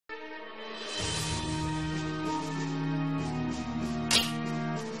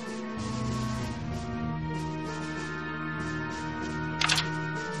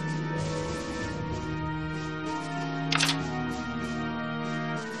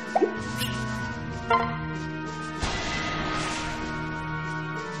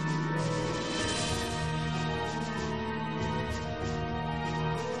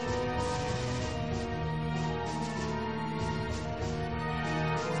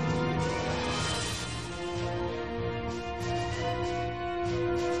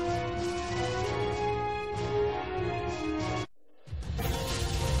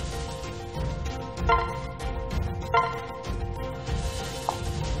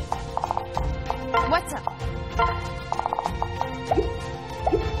What's up?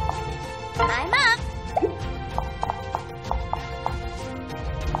 I'm up.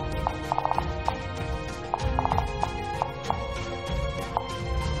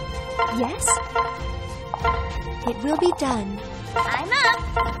 Yes? It will be done. I'm up.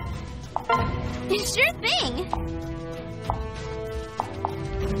 Sure thing.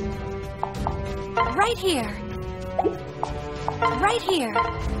 Right here. Right here.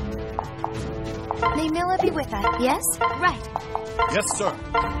 May Mila be with us, yes? Right. Yes, sir.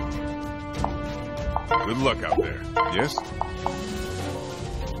 Good luck out there, yes?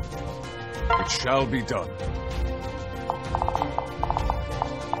 It shall be done.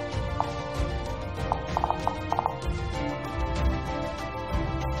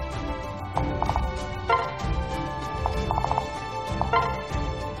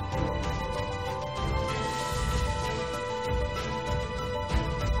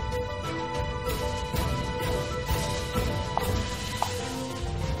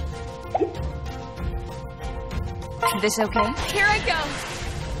 This okay? Here I go.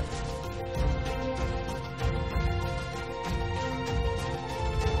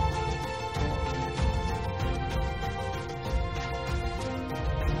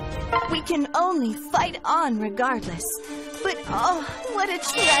 We can only fight on regardless. But oh, what a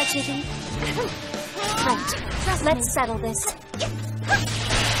tragedy. Right. Let's settle this.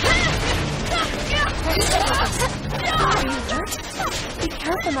 Are you hurt? Be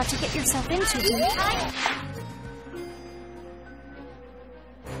careful not to get yourself into it.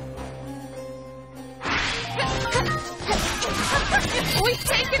 We've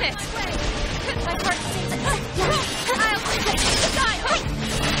taken it! My heart sings.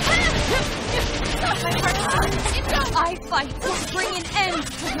 I fight to bring an end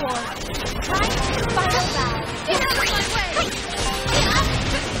to war. Final bow. Get out of my way!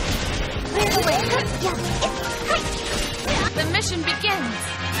 Clear the way. The mission begins.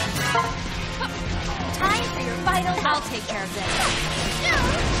 Time for your final. I'll take care of this.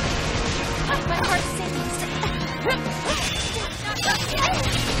 My heart sings.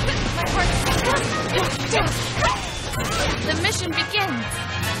 My heart sings. The mission begins.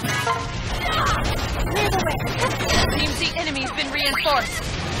 Clear the way. Seems the enemy's been reinforced.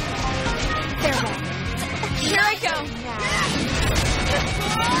 Farewell. Here I go.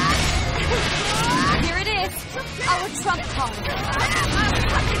 Here it is. Our trump card. I'll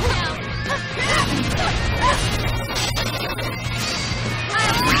cut it down.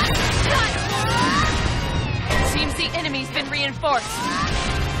 Seems the enemy's been reinforced.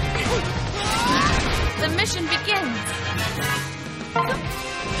 The mission begins.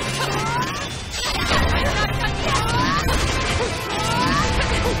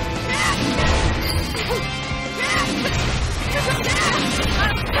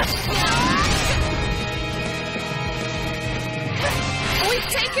 We've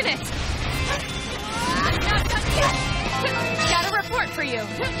taken it! Got a report for you.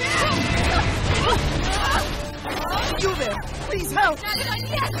 You there! Please help!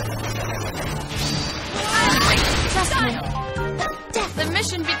 Trust me. The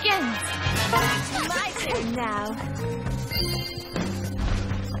mission begins. My turn now.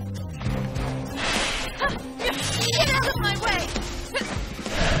 Get out of my way!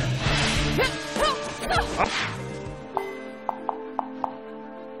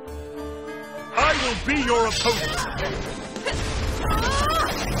 I will be your opponent.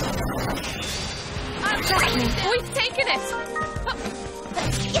 Trust me. We've taken it.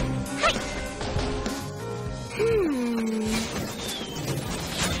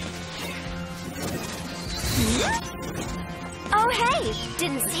 Oh, hey!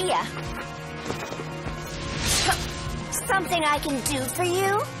 Didn't see ya. Something I can do for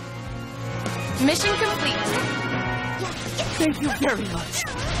you? Mission complete. Thank you very much.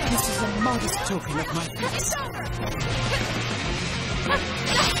 This is a modest token of my thanks. It's over.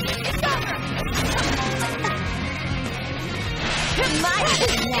 My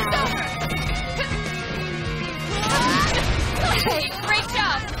turn now.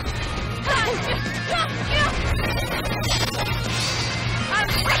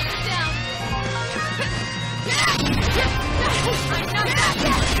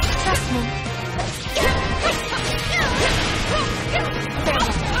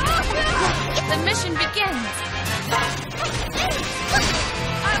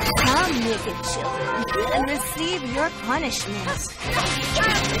 receive your punishment. I'll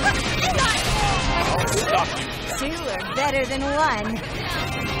stop you. Two are better than one.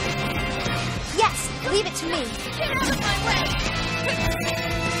 Yes, leave it to me. Get out of my way!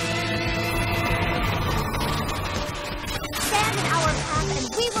 Stand in our path and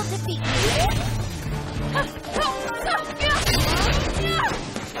we will defeat you.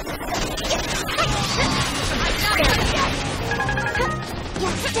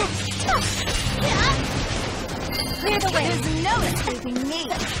 Clear the way. There's no escaping me.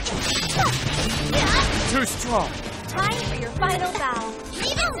 Too strong. Time for your final bow.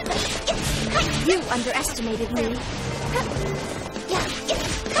 You underestimated me.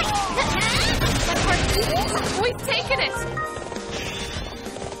 We've taken it.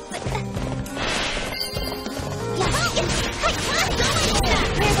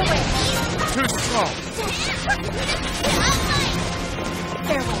 Clear the way. Too strong.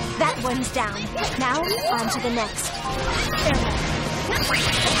 Farewell. That one's down. Now, on to the next. Farewell.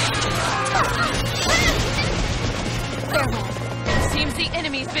 Farewell. Seems the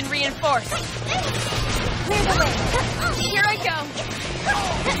enemy's been reinforced. Clear the way. Here I go.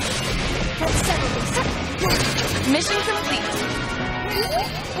 Let's settle this. Mission complete.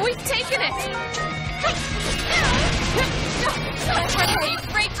 We've taken it. Hey,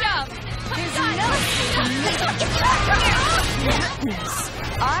 great job. There's no madness.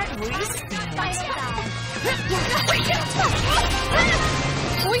 Aren't we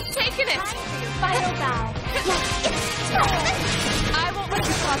We've taken it. Final bow. I won't let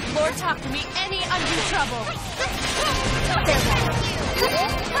you cause Lord Talk to me any undue trouble.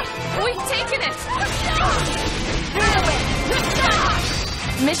 We've taken it.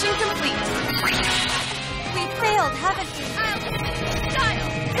 Mission complete. We failed, haven't we?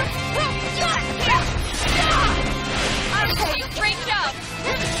 Okay, great job.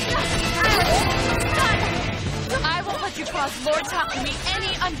 I won't let you cause Lord Talk to me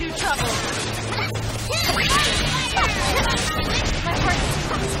any undue trouble. My heart.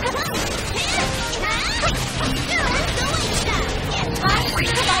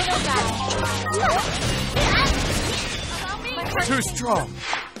 Too strong.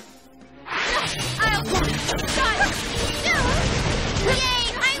 Yay,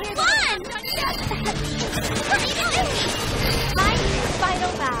 I won! My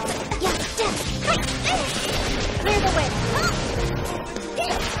final bow. Clear the way.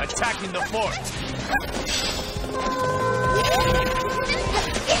 Attacking the fort.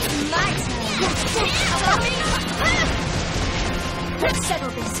 It's my turn. Let's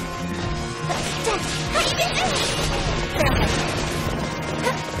settle this.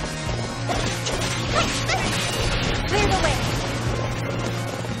 Clear the way.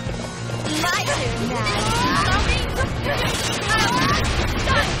 My turn now.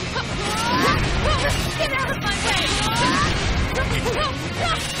 Get out of my way!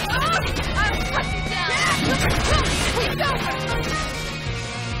 I'll cut you down! It's over!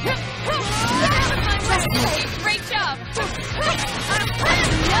 Get out of my way! Great job!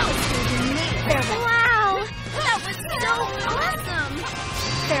 Wow! That was so awesome!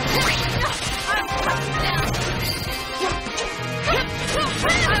 I'll cut you down! I'll cut you down!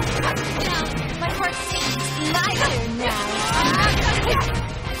 My heart sings. My turn now.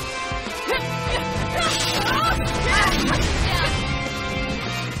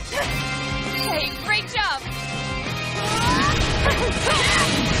 Hey, great job!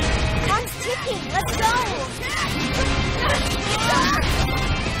 Time's ticking. Let's go.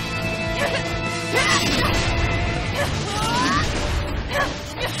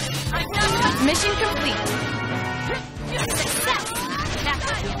 Mission complete. Success. That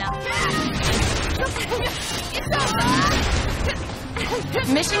should be enough.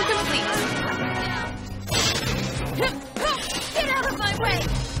 Mission complete. Get out of my way!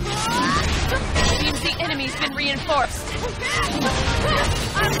 Seems the enemy's been reinforced.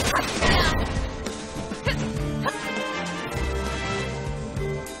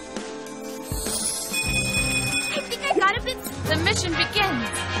 I think I got a bit. The mission begins.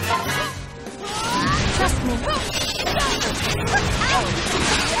 Trust me.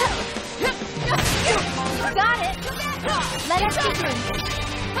 Got it. Let us begin.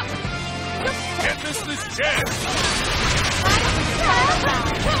 Can't miss this chance.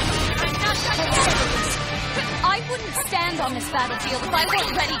 I wouldn't stand on this battlefield if I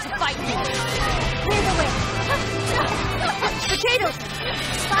weren't ready to fight you. Clear the way. Potatoes.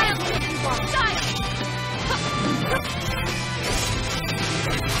 Fire if you want.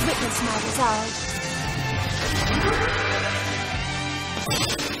 Witness my resolve.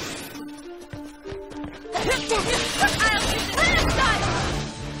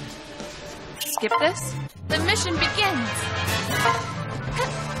 skip this? The mission begins!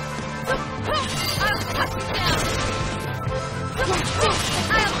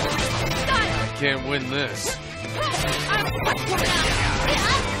 I can't win this.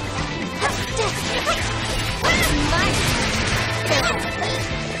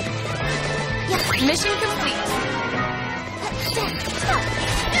 Mission complete.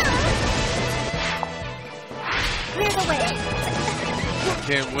 Clear the way.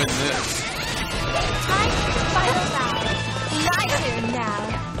 Can't win this. Time for final bow. My turn now.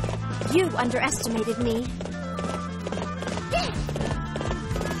 You underestimated me.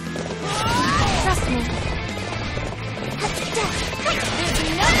 Trust me. There's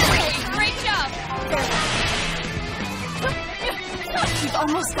no way! Great job! You've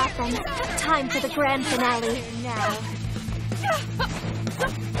almost got them. Time for the grand finale. Now.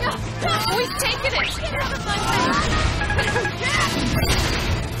 We've taken it!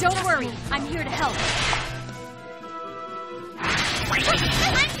 Don't worry, I'm here to help.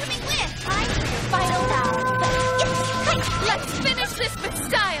 I'm coming with. Time for your final bow. Let's finish this with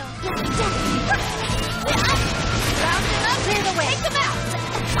style! Round them up. Clear the way. Take them out.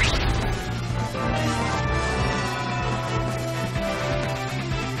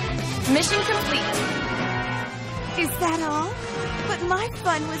 Mission complete. Is that all? But my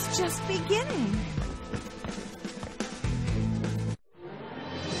fun was just beginning.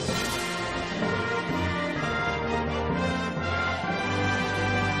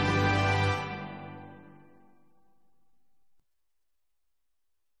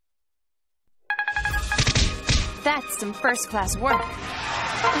 That's some first-class work.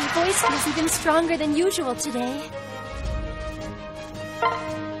 My voice feels even stronger than usual today.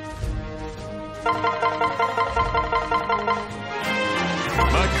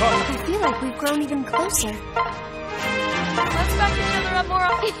 My car. I feel like we've grown even closer. Let's back each other up more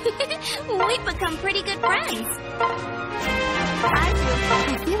often. We've become pretty good friends.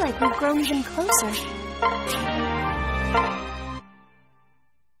 I feel like we've grown even closer.